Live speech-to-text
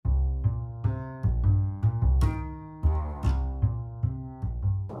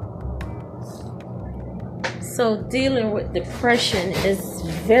So dealing with depression is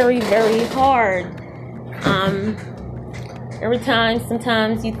very, very hard. Every time,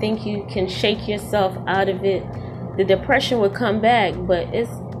 sometimes you think you can shake yourself out of it, the depression will come back. But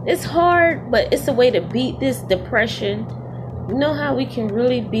it's hard, but it's a way to beat this depression. You know how we can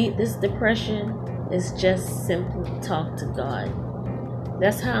really beat this depression? It's just simply talk to God.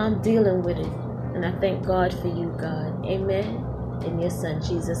 That's how I'm dealing with it. And I thank God for you, God. Amen. In your son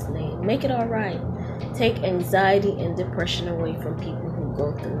Jesus' name. Make it all right. Take anxiety and depression away from people who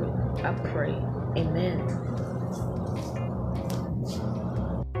go through it. I pray. Amen.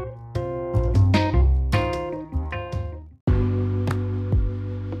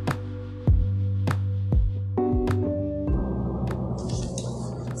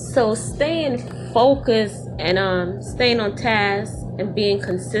 So staying focused and staying on task and being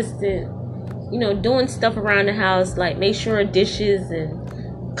consistent, doing stuff around the house, like make sure dishes and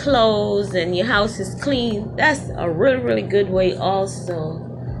clothes and your house is clean. That's a really, really good way also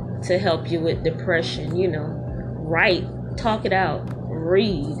to help you with depression. Write, talk it out,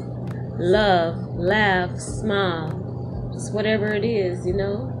 read, love, laugh, smile, just whatever it is,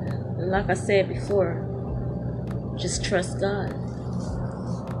 And like I said before, just trust God.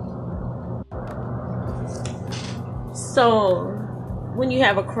 So when you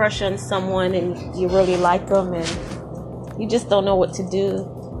have a crush on someone and you really like them and you just don't know what to do,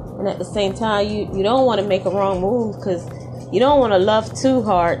 and at the same time you don't want to make a wrong move because you don't want to love too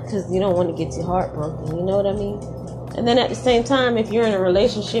hard because you don't want to get your heart broken, you know what I mean? And then at the same time, if you're in a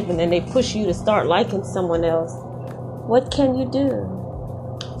relationship and then they push you to start liking someone else, what can you do?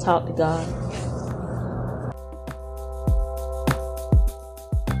 Talk to God.